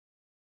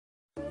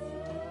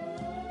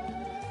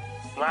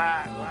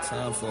No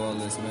time for all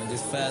this, man.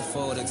 Just fast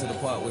forward it to the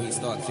part where he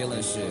start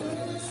killing shit.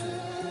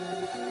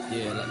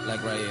 Yeah,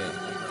 like right here.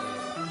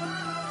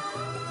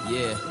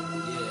 Yeah.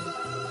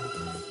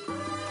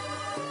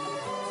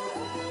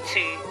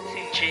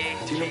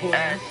 TGSG.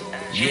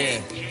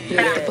 Yeah.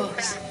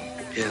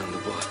 Yeah, I'm the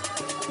boy.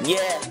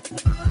 Yeah.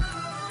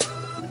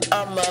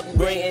 I'm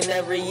upgrading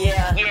every year.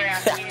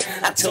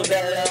 I told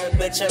that little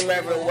bitch I'm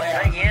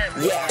everywhere.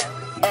 Yeah.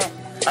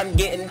 I'm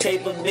getting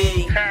paper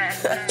B.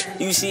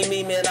 You see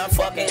me, man, I'm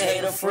fucking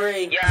hater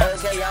free.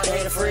 Okay, I'm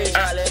hater free.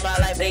 I live my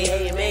life, they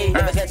hate me.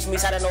 Never catch me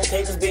side of no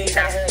papers B.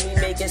 Never heard me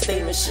making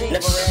statement sheet.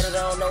 Never read it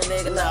on no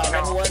nigga, no.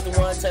 Never was the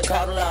one to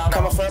call the law.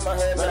 Coming from my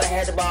hood, but I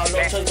had the ball.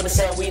 No choice but to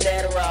say we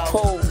Adderall.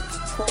 Cool.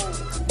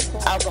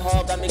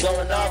 Alcohol got me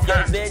going off. Yo,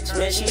 bitch,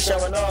 man, she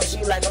showing off.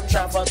 She like, I'm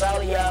tryna fuck all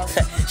of y'all.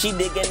 She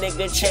dig a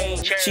nigga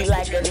chain. She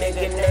like a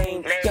nigga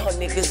name. Y'all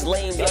niggas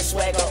lame. Your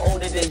swagger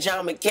older than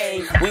John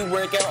McCain. We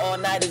working all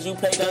night as you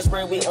play gun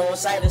spring. We on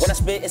sight. When I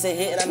spit, it's a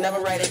hit and I never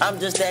write it. I'm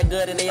just that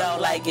good and they all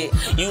like it.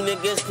 You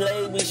niggas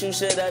play, we shoot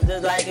shit up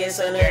just like it.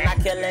 So then I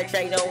kill that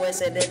track, don't win,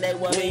 said that they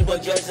want me,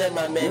 but yours and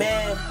my man.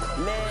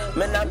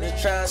 Man, I'm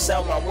just trying to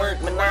sell my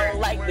work. Man, I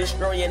don't like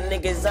destroying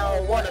niggas. I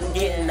don't want them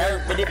getting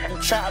hurt. But if you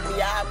try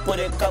me, I put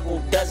a couple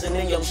dozen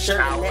in your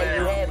shirt and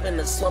have you having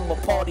a slumber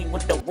party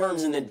with the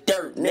worms in the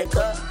dirt,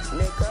 nigga.